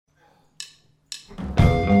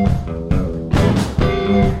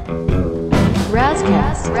Hello,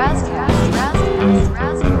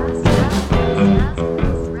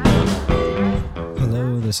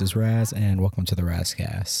 this is Raz, and welcome to the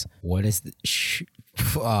Razcast. What is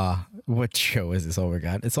what show is this? Oh my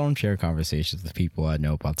god, it's armchair conversations with people I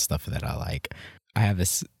know about stuff that I like. I have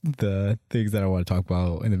the things that I want to talk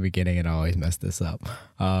about in the beginning, and I always mess this up.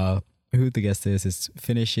 Who the guest is? It's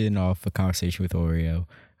finishing off a conversation with Oreo.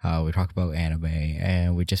 We talk about anime,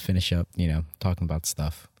 and we just finish up, talking about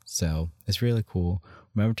stuff. So it's really cool.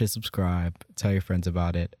 Remember to subscribe, tell your friends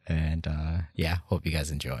about it, and hope you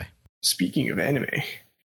guys enjoy. Speaking of anime,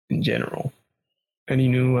 in general, any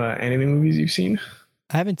new anime movies you've seen?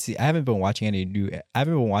 I haven't been watching any new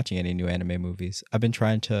anime movies. I've been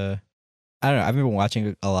trying to. I don't know. I've been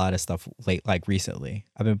watching a lot of stuff recently.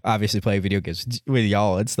 I've been obviously playing video games with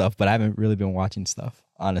y'all and stuff, but I haven't really been watching stuff,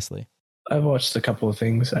 honestly. I've watched a couple of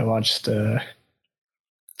things. I watched the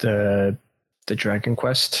Dragon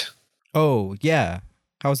Quest. Oh yeah,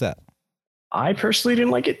 how was that? I personally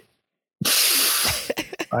didn't like it.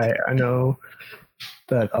 I know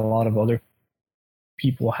that a lot of other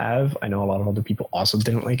people have. I know a lot of other people also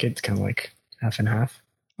didn't like it. It's kind of like half and half.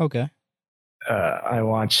 Okay. I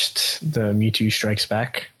watched the Mewtwo Strikes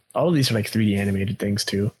Back. All of these are like 3D animated things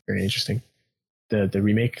too. Very interesting. The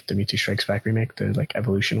remake, the Mewtwo Strikes Back remake, the like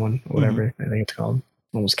evolution one, or whatever I think it's called.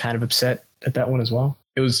 I was kind of upset at that one as well.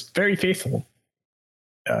 It was very faithful.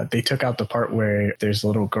 They took out the part where there's a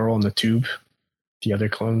little girl in the tube, the other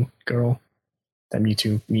clone girl that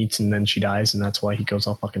Mewtwo meets, and then she dies, and that's why he goes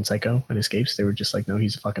all fucking psycho and escapes. They were just like, no,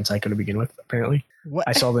 he's a fucking psycho to begin with, apparently. What?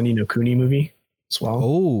 I saw the Ni no Kuni movie as well.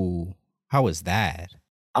 Oh, how was that?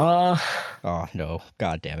 Oh no,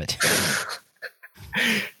 god damn it.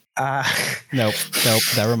 Nope,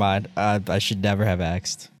 never mind. I should never have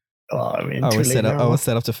asked. I mean, I was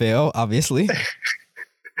set up to fail, obviously.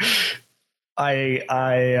 It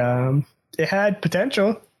had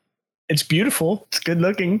potential. It's beautiful. It's good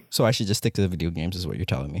looking. So I should just stick to the video games, is what you're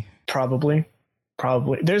telling me. Probably.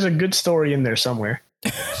 There's a good story in there somewhere.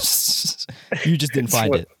 You just didn't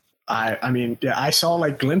find it. I mean, yeah, I saw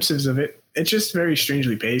like glimpses of it. It's just very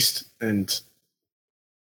strangely paced, and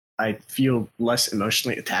I feel less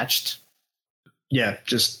emotionally attached. Yeah,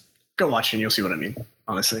 just go watch it and you'll see what I mean.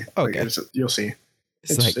 Honestly, okay, you'll see.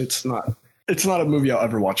 It's not a movie I'll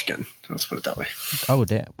ever watch again. Let's put it that way. Oh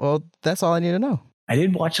damn! Well, that's all I need to know. I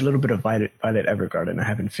did watch a little bit of Violet Evergarden. I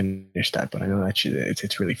haven't finished that, but I know that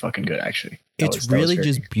it's really fucking good. Actually, it's really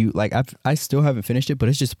just beautiful. Like I still haven't finished it, but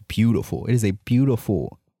it's just beautiful. It is a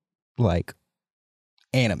beautiful, like,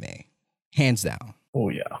 anime, hands down. Oh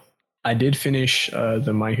yeah, I did finish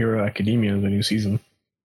the My Hero Academia, the new season.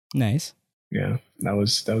 Nice. Yeah, that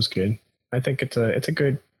was good. I think it's a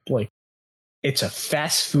good, like, it's a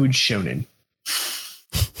fast food shonen.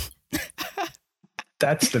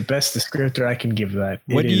 That's the best descriptor I can give that.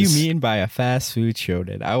 What do you mean by a fast food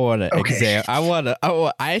shonen? I want to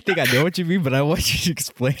I think I know what you mean, but I want you to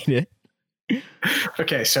explain it.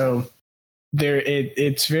 Okay, so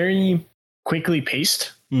it's very quickly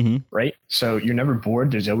paced, right? So you're never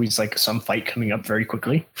bored. There's always like some fight coming up very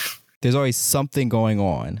quickly. There's always something going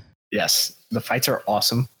on. Yes, the fights are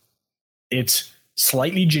awesome. It's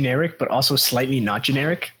slightly generic, but also slightly not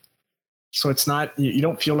generic. So it's not, you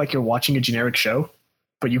don't feel like you're watching a generic show,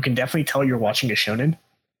 but you can definitely tell you're watching a shonen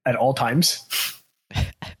at all times.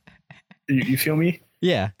 You feel me?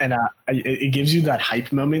 Yeah. And it gives you that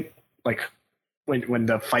hype moment, like when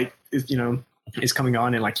the fight is coming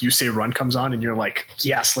on, and like you say run comes on, and you're like,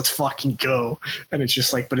 yes, let's fucking go. And it's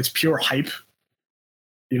just like, but it's pure hype,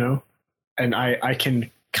 and I can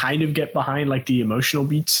kind of get behind like the emotional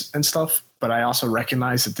beats and stuff, but I also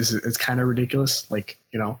recognize that it's kind of ridiculous. Like,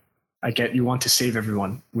 I get you want to save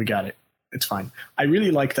everyone. We got it. It's fine. I really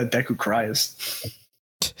like that Deku cries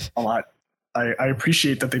a lot. I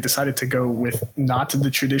appreciate that they decided to go with not the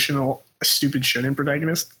traditional stupid shonen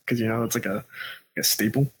protagonist, because it's like a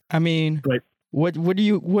staple. I mean, but what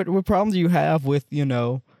problem do you have with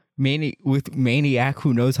Maniac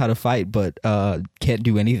who knows how to fight but can't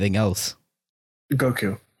do anything else?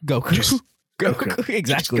 Goku. Just Goku.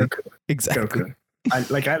 Exactly. Just Goku. Exactly.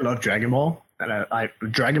 Goku. I love Dragon Ball. And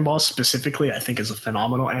Dragon Ball specifically, I think, is a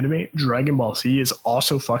phenomenal anime. Dragon Ball Z is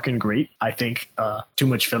also fucking great. I think too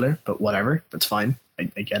much filler, but whatever. That's fine. I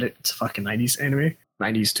get it. It's a fucking 90s anime.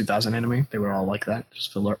 90s, 2000 anime. They were all like that.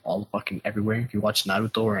 Just filler all fucking everywhere. If you watch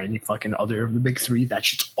Naruto or any fucking other of the big three, that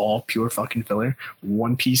shit's all pure fucking filler.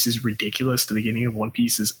 One Piece is ridiculous. The beginning of One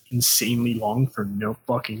Piece is insanely long for no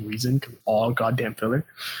fucking reason. All goddamn filler.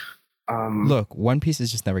 Look, One Piece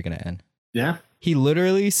is just never going to end. Yeah. He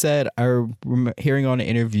literally said, I remember hearing on an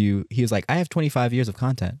interview, he was like, I have 25 years of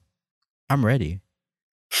content. I'm ready.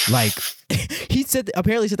 Like, He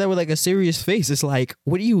apparently said that with like a serious face. It's like,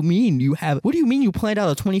 what do you mean you planned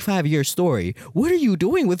out a 25-year story? What are you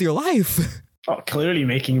doing with your life? Oh, clearly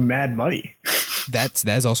making mad money.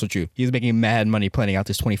 That's also true. He's making mad money planning out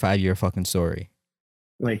this 25-year fucking story.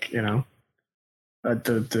 Like, you know,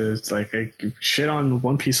 shit on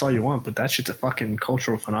One Piece all you want, but that shit's a fucking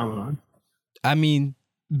cultural phenomenon. I mean,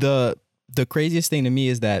 the craziest thing to me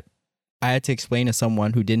is that I had to explain to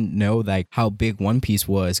someone who didn't know like how big One Piece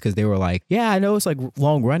was, because they were like, yeah, I know it's like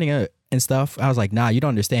long running and stuff. I was like, nah, you don't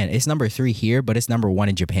understand. It's number 3 here, but it's number 1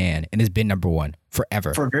 in Japan, and it's been number 1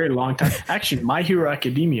 forever. For a very long time. Actually, My Hero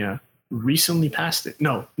Academia recently passed it.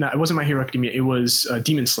 No, it wasn't My Hero Academia. It was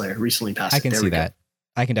Demon Slayer recently passed it. I can see that.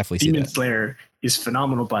 I can definitely see that. Demon Slayer is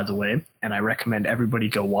phenomenal, by the way, and I recommend everybody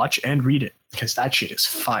go watch and read it, because that shit is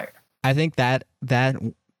fire. I think that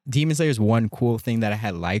Demon Slayer is one cool thing that I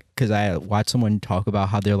had liked, because I watched someone talk about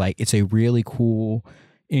how they're like, it's a really cool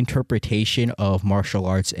interpretation of martial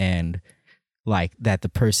arts, and like that the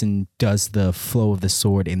person does the flow of the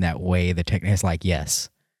sword in that way. The technique is like, yes,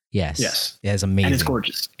 it's amazing. And it's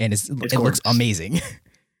gorgeous. And it looks amazing.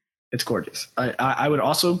 It's gorgeous. I would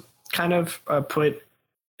also kind of put,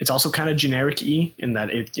 it's also kind of generic-y in that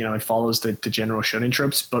it follows the general shonen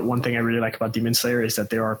tropes. But one thing I really like about Demon Slayer is that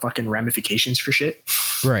there are fucking ramifications for shit.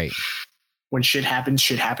 Right. When shit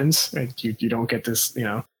happens. Right? You don't get this,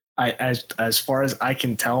 as far as I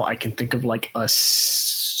can tell, I can think of like a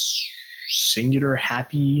singular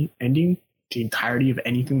happy ending to the entirety of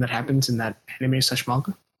anything that happens in that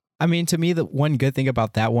anime/manga. I mean, to me, the one good thing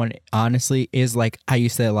about that one, honestly, is like how you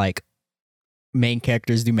said, like, main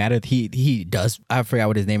characters do matter. He does. I forgot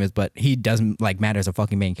what his name is, but he doesn't like matter as a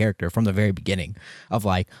fucking main character from the very beginning. Of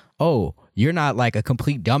like, oh, you're not like a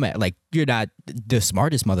complete dumbass. Like, you're not the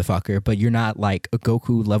smartest motherfucker, but you're not like a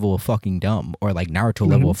Goku level of fucking dumb, or like Naruto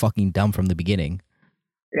level of fucking dumb from the beginning.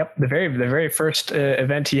 Yep, the very first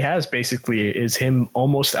event he has basically is him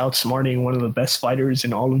almost outsmarting one of the best fighters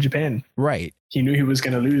in all of Japan. Right. He knew he was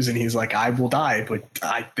going to lose, and he's like, I will die, but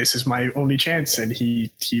this is my only chance. And he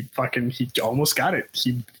almost got it.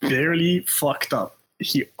 He barely fucked up.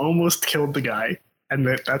 He almost killed the guy, and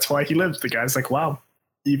that's why he lives. The guy's like, wow,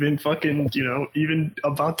 even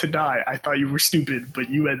about to die, I thought you were stupid, but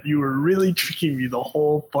you were really tricking me the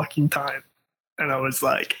whole fucking time. And I was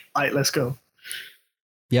like, all right, let's go.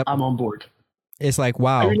 Yep. I'm on board. It's like,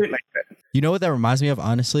 wow. I really like that. You know what that reminds me of,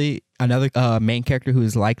 honestly? Another main character who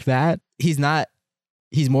is like that. He's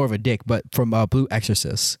more of a dick, but from Blue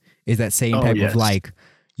Exorcist is that same type of like,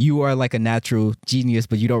 you are like a natural genius,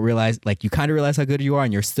 but you don't realize, like, you kind of realize how good you are,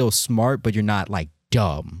 and you're still smart, but you're not like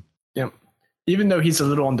dumb. Yep. Even though he's a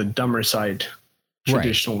little on the dumber side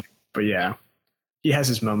traditionally. Right. But yeah. He has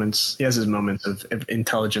his moments. He has his moments of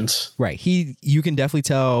intelligence. Right. You can definitely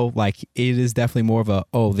tell, like, it is definitely more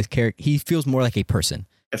of this character. He feels more like a person.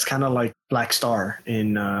 It's kind of like Black Star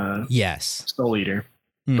in yes, Soul Eater,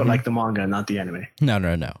 but like the manga, not the anime. No.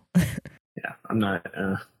 Yeah, I'm not.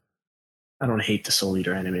 I don't hate the Soul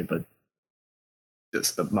Eater anime, but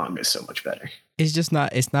the manga is so much better. It's just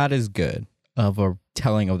not. It's not as good of a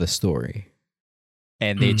telling of the story,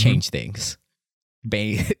 and they change things,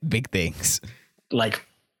 big things. Like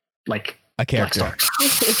a character,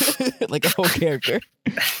 like a whole character.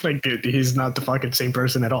 Like, dude, he's not the fucking same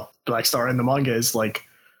person at all. Black Star in the manga is like,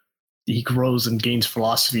 he grows and gains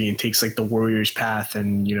philosophy and takes like the warrior's path,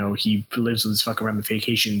 and he lives with his fucking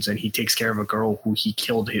ramifications, and he takes care of a girl who he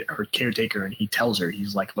killed, her caretaker, and he tells her,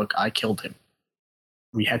 he's like, look, I killed him.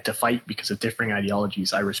 We had to fight because of differing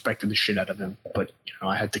ideologies. I respected the shit out of him, but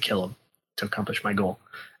I had to kill him to accomplish my goal,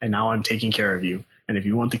 and now I'm taking care of you. And if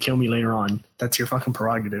you want to kill me later on, that's your fucking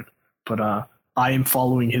prerogative. But I am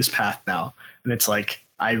following his path now. And it's like,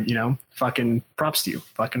 fucking props to you.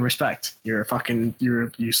 Fucking respect. You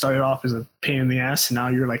started off as a pain in the ass, and now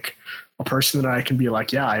you're like a person that I can be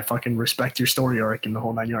like, yeah, I fucking respect your story arc in the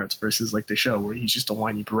whole 9 yards, versus like the show where he's just a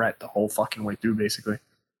whiny brat the whole fucking way through, basically.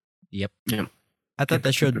 Yep. Yeah. I thought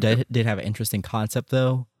that show did have an interesting concept,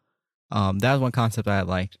 though. That was one concept I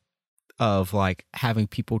liked, of like having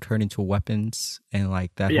people turn into weapons and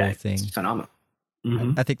like that whole thing. It's phenomenal.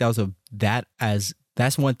 I think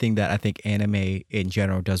that's one thing that I think anime in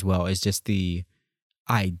general does well, is just the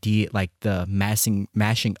idea, like the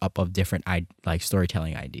mashing up of different like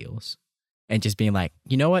storytelling ideals, and just being like,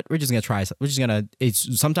 you know what, we're just gonna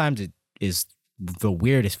sometimes it is the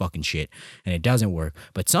weirdest fucking shit and it doesn't work,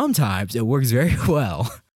 but sometimes it works very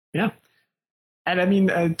well. Yeah. And I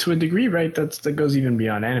mean, to a degree, right, that goes even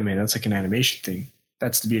beyond anime. That's like an animation thing.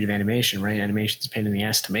 That's the beauty of animation, right? Animation's a pain in the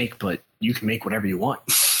ass to make, but you can make whatever you want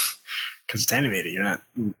because it's animated. You're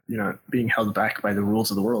not being held back by the rules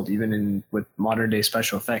of the world. Even with modern day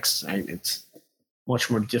special effects, right? much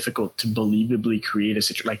more difficult to believably create a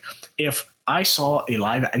situation. Like if I saw a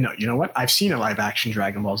live, no, you know what? I've seen a live action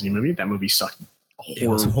Dragon Ball Z movie. That movie sucked. It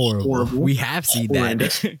was horrible. We have seen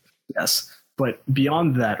that. Yes, but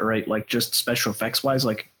beyond that, right? Like just special effects wise,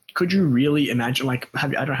 like could you really imagine? Like,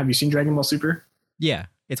 have you seen Dragon Ball Super? Yeah,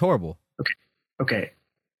 it's horrible. Okay.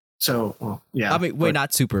 So, well, yeah. I mean, wait,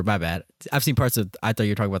 not Super. My bad. I've seen parts of. I thought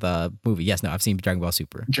you were talking about the movie. Yes, no, I've seen Dragon Ball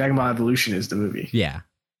Super. Dragon Ball Evolution is the movie. Yeah.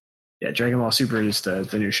 Yeah, Dragon Ball Super is the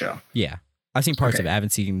new show. Yeah, I've seen parts of it. I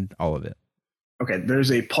haven't seen all of it. Okay,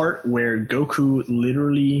 there's a part where Goku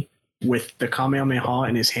literally, with the Kamehameha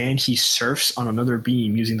in his hand, he surfs on another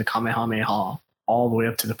beam using the Kamehameha all the way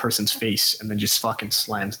up to the person's face and then just fucking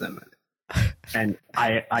slams them. And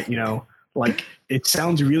I you know, like, it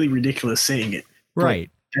sounds really ridiculous saying it. Right.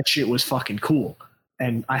 That shit was fucking cool.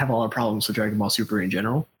 And I have a lot of problems with Dragon Ball Super in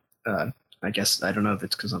general. I guess, I don't know if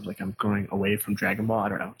it's because I'm going away from Dragon Ball. I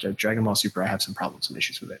don't know. Dragon Ball Super, I have some problems, some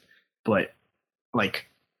issues with it. But, like,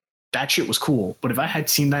 that shit was cool. But if I had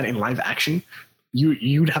seen that in live action,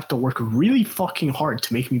 you'd have to work really fucking hard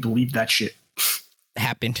to make me believe that shit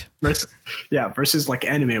happened. Versus like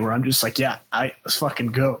anime where I'm just like, yeah, let's fucking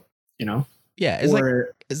go, you know? Yeah,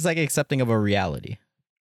 it's like accepting of a reality.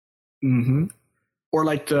 Mm-hmm. Or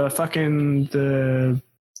like the fucking the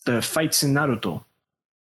fights in Naruto.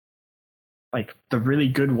 Like the really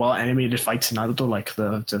good, well animated fights in Naruto, like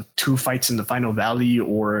the two fights in the Final Valley,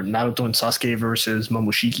 or Naruto and Sasuke versus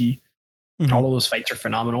Momoshiki. Mm-hmm. All of those fights are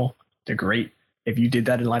phenomenal. They're great. If you did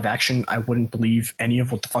that in live action, I wouldn't believe any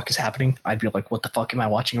of what the fuck is happening. I'd be like, what the fuck am I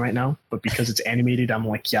watching right now? But because it's animated, I'm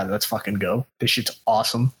like, yeah, let's fucking go. This shit's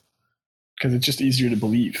awesome. Because it's just easier to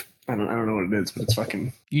believe. I don't know what it is, but it's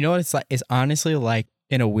fucking... You know what it's like? It's honestly like,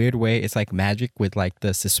 in a weird way, it's like magic with like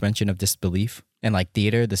the suspension of disbelief. And like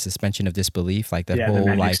theater, the suspension of disbelief. Like that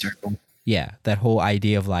whole like... Circle. Yeah, that whole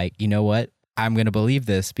idea of like, you know what? I'm going to believe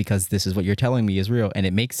this because this is what you're telling me is real. And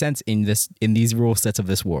it makes sense in these rule sets of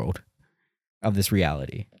this world. Of this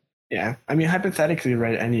reality. Yeah. I mean, hypothetically,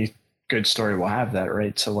 right, any good story will have that,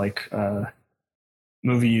 right? So like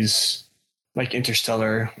movies like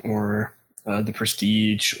Interstellar or The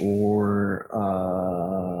Prestige or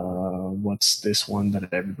what's this one that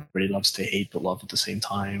everybody loves to hate but love at the same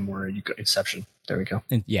time, where you go Inception. There we go.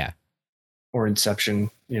 Yeah. Or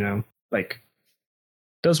Inception, you know, like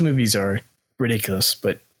those movies are ridiculous,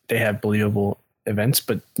 but they have believable events,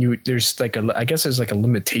 but there's like I guess there's like a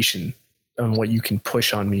limitation on what you can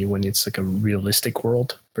push on me when it's like a realistic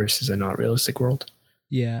world versus a not realistic world.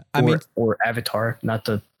 Yeah, or Avatar, not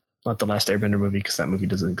the last Airbender movie, because that movie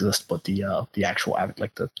doesn't exist, but the actual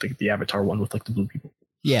like the Avatar one with like the blue people.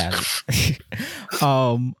 Yeah.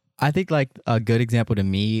 I think like a good example to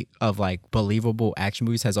me of like believable action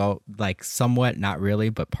movies has all like somewhat, not really,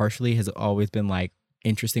 but partially has always been like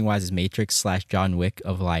interesting wise is Matrix / John Wick,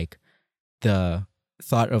 of like the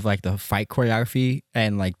thought of like the fight choreography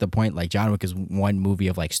and like the point, like John Wick is one movie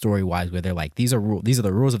of like story wise where they're like, these are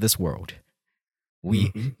the rules of this world.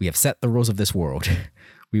 We have set the rules of this world.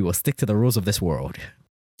 We will stick to the rules of this world.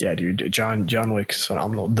 Yeah, dude. John Wick is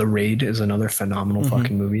phenomenal. The Raid is another phenomenal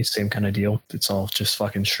fucking movie. Same kind of deal. It's all just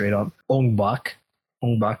fucking straight up. Ong Bak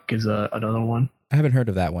is another one. I haven't heard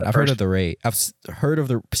of that one. I've heard of The Raid. I've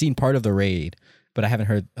seen part of The Raid, but I haven't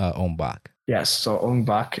heard Ong Bak. Yes, so Ong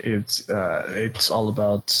Bak, it's all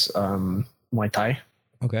about Muay Thai.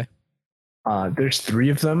 Okay. There's 3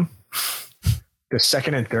 of them. The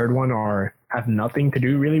second and third one have nothing to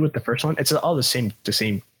do really with the first one. It's all the same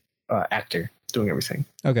actor doing everything.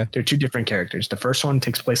 Okay. They're 2 different characters. The first one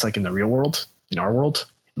takes place like in the real world, in our world,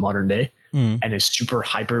 modern day, and is super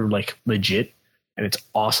hyper like legit, and it's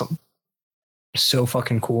awesome. So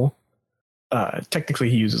fucking cool. Technically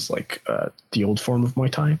he uses like the old form of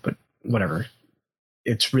Muay Thai, but whatever.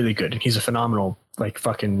 It's really good. He's a phenomenal like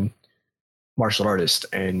fucking martial artist,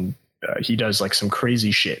 and he does like some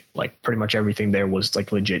crazy shit. Like pretty much everything there was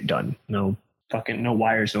like legit done. No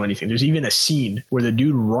wires, no anything. There's even a scene where the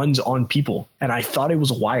dude runs on people, and I thought it was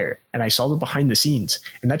a wire, and I saw the behind the scenes,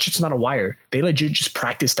 and that shit's not a wire. They legit just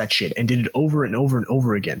practiced that shit and did it over and over and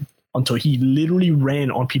over again until he literally ran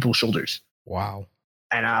on people's shoulders. Wow.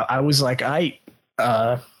 And I was like,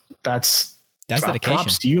 that's dedication.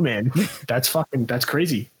 Props to you, man. That's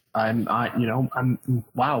crazy. I'm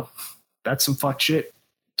wow. That's some fucked shit.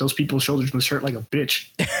 Those people's shoulders must hurt like a bitch.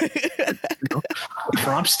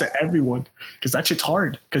 Props to everyone, because that shit's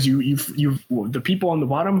hard. Because the people on the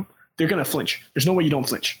bottom, they're gonna flinch. There's no way you don't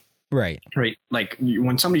flinch. Right. Like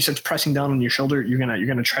when somebody starts pressing down on your shoulder, you're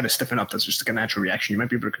gonna try to stiffen up. That's just like a natural reaction. You might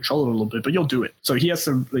be able to control it a little bit, but you'll do it. So he has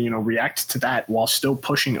to react to that while still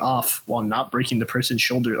pushing off, while not breaking the person's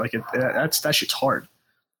shoulder. Like that shit's hard.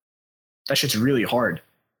 That shit's really hard.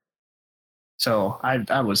 So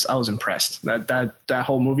I was impressed. That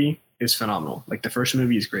whole movie is phenomenal. Like the first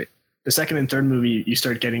movie is great. The second and third movie, you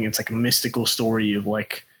start getting, it's like a mystical story of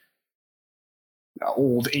like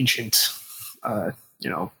old ancient,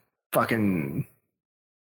 fucking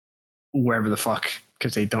wherever the fuck,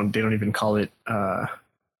 because they don't even call it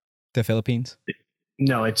The Philippines?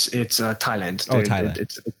 No, it's Thailand. Oh,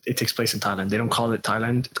 Thailand. It takes place in Thailand. They don't call it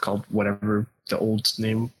Thailand. It's called whatever the old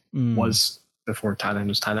name was before Thailand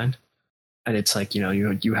was Thailand. And it's like,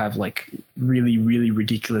 you have like really, really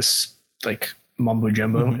ridiculous like mumbo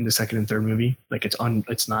jumbo in the second and third movie. Like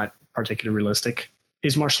it's not particularly realistic.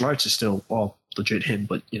 His martial arts is still legit him,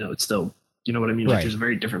 but it's still, you know what I mean? Like Right. there's a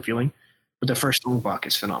very different feeling. But the first Ong-Bak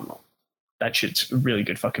is phenomenal. That shit's a really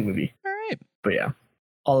good fucking movie. All right. But yeah,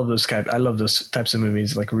 all of those I love those types of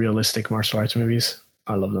movies, like realistic martial arts movies.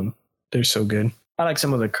 I love them. They're so good. I like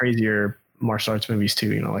some of the crazier martial arts movies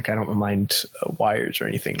too. Like I don't mind Wires or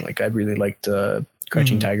anything. Like I really liked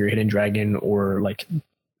Crouching Tiger, Hidden Dragon, or like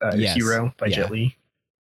Yes. Hero by Yeah. Jet Li.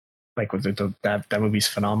 Like with that movie's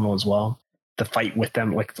phenomenal as well. The fight with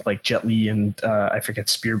them, like Jet Li and I forget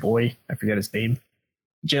Spear Boy. I forget his name.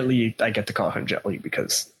 Jet Li, I get to call him Jet Li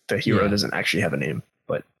because the hero doesn't actually have a name,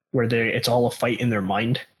 but where it's all a fight in their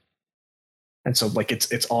mind. And so like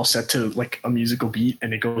it's all set to like a musical beat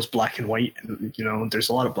and it goes black and white. And, there's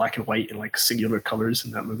a lot of black and white and like singular colors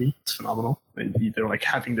in that movie. It's phenomenal. And they're like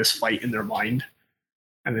having this fight in their mind.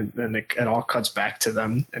 And then it all cuts back to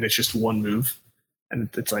them and it's just one move. And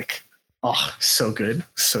it's like, oh, so good.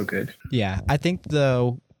 So good. Yeah. I think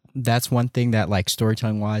though that's one thing that like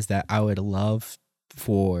storytelling wise that I would love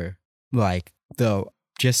for like the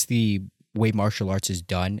way martial arts is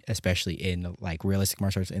done, especially in like realistic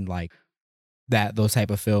martial arts and like that those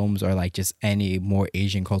type of films or like just any more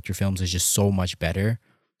Asian culture films is just so much better.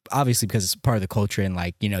 Obviously because it's part of the culture and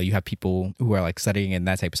like, you have people who are like studying and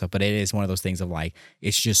that type of stuff, but it is one of those things of like,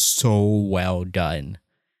 it's just so well done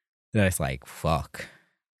that it's like, fuck,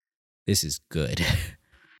 this is good.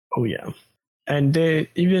 Oh yeah. And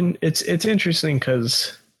even it's interesting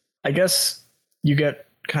because I guess you get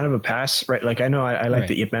kind of a pass, right? Like I know I like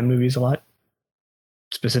the Ip Man movies a lot.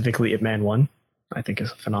 Specifically Ip Man 1, I think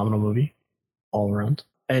is a phenomenal movie all around.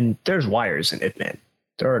 And there's Wires in Ip Man.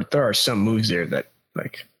 There are some moves there that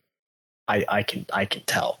like I can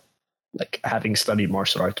tell. Like having studied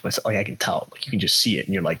martial arts myself, like I can tell. Like you can just see it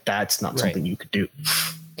and you're like, that's not something you could do.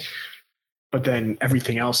 But then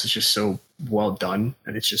everything else is just so well done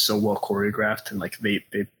and it's just so well choreographed and like they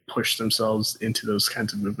push themselves into those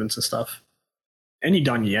kinds of movements and stuff. Any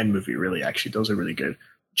Donnie Yen movie, really, actually, those are really good.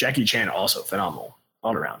 Jackie Chan also phenomenal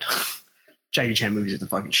all around. Jackie Chan movies are the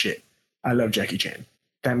fucking shit. I love Jackie Chan.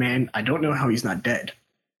 That man, I don't know how he's not dead.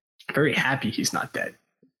 I'm very happy he's not dead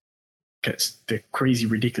because the crazy,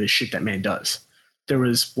 ridiculous shit that man does. There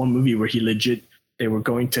was one movie where he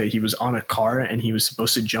was on a car and he was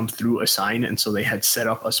supposed to jump through a sign. And so they had set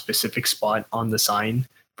up a specific spot on the sign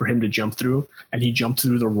for him to jump through. And he jumped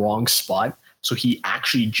through the wrong spot. So he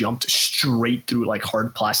actually jumped straight through like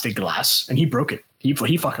hard plastic glass and he broke it. He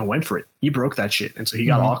fucking went for it. He broke that shit. And so he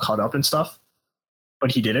got all caught up and stuff,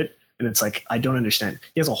 but he did it. And it's like, I don't understand.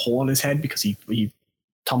 He has a hole in his head because he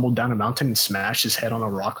tumbled down a mountain and smashed his head on a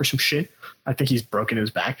rock or some shit. I think he's broken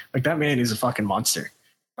his back. Like that man is a fucking monster.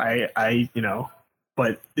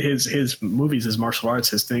 But his movies, his martial arts,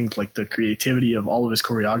 his things, like the creativity of all of his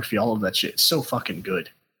choreography, all of that shit, is so fucking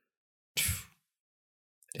good.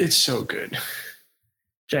 It's so good.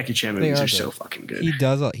 Jackie Chan movies are so fucking good.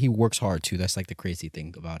 He works hard too. That's like the crazy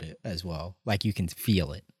thing about it as well. Like you can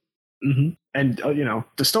feel it. Mm-hmm. And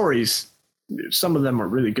the stories, some of them are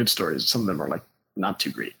really good stories. Some of them are like not too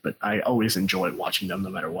great, but I always enjoy watching them no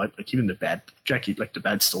matter what. Like even the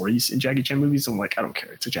bad stories in Jackie Chan movies, I'm like, I don't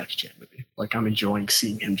care. It's a Jackie Chan movie. Like I'm enjoying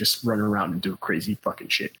seeing him just run around and do crazy fucking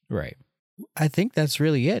shit. Right. I think that's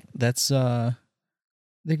really it. That's I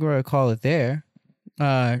think we're gonna call it there.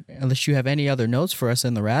 Unless you have any other notes for us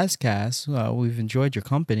in the Razcast, we've enjoyed your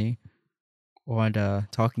company on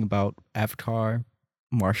talking about Avatar,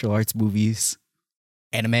 martial arts movies,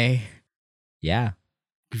 anime. Yeah.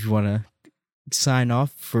 If you want to sign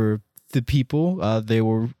off for the people, they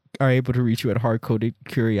are able to reach you at Hard-Coded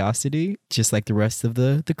Curiosity, just like the rest of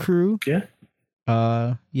the crew. Yeah.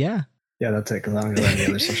 Yeah. Yeah, that's it. Because I don't know any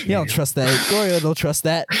other social media. You don't trust that. Gorio don't trust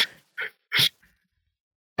that.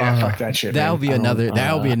 Yeah, fuck that shit. That'll be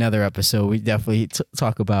another episode. We definitely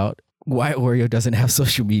talk about why Oreo doesn't have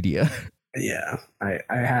social media. Yeah,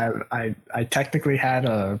 I technically had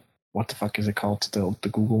a, what the fuck is it called? The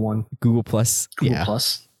Google one. Google Plus. Google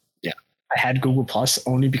Plus. Yeah, I had Google Plus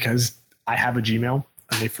only because I have a Gmail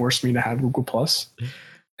and they forced me to have Google Plus.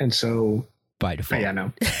 And so, by default. yeah,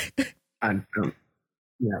 no, I don't.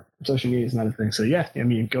 Yeah, social media is not a thing. So yeah, I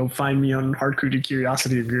mean, go find me on Hardcoded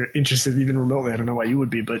Curiosity if you're interested, even remotely. I don't know why you would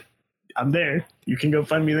be, but I'm there. You can go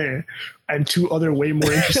find me there, and 2 other way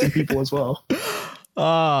more interesting people as well.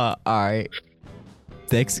 All right.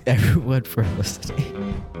 Thanks everyone for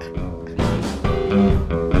listening.